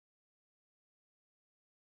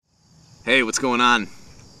Hey, what's going on?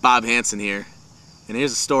 Bob Hansen here, and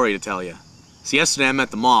here's a story to tell you. So yesterday I'm at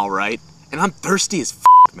the mall, right? And I'm thirsty as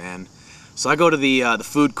f***, man. So I go to the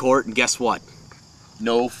food court, and guess what?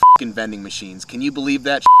 No f***ing vending machines. Can you believe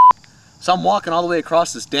that shit? So I'm walking all the way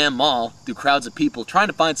across this damn mall through crowds of people trying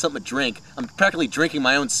to find something to drink. I'm practically drinking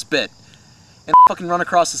my own spit. And I fucking run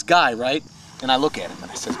across this guy, right? And I look at him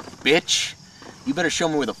and I said, bitch, you better show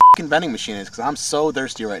me where the fucking vending machine is, because I'm so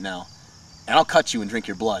thirsty right now. And I'll cut you and drink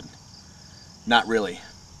your blood. Not really,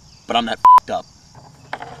 but I'm that f***ed up.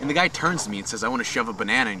 And the guy turns to me and says, I want to shove a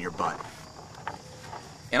banana in your butt.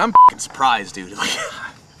 And I'm f***ing surprised, dude. Like,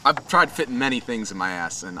 I've tried fitting many things in my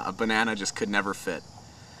ass, and a banana just could never fit.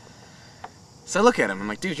 So I look at him, I'm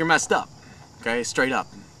like, dude, you're messed up. Okay, straight up.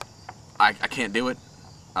 I can't do it.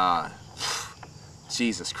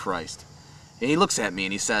 Jesus Christ. And he looks at me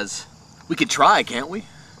and he says, we could try, can't we?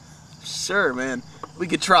 Sure, man, we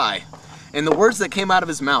could try. And the words that came out of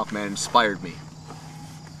his mouth, man, inspired me.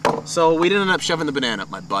 So we didn't end up shoving the banana up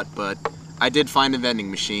my butt, but I did find a vending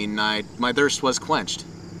machine. My thirst was quenched.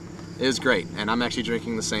 It was great, and I'm actually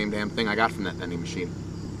drinking the same damn thing I got from that vending machine.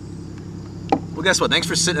 Well, guess what? Thanks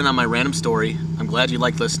for sitting on my random story. I'm glad you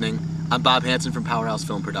liked listening. I'm Bob Hansen from Powerhouse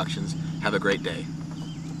Film Productions. Have a great day.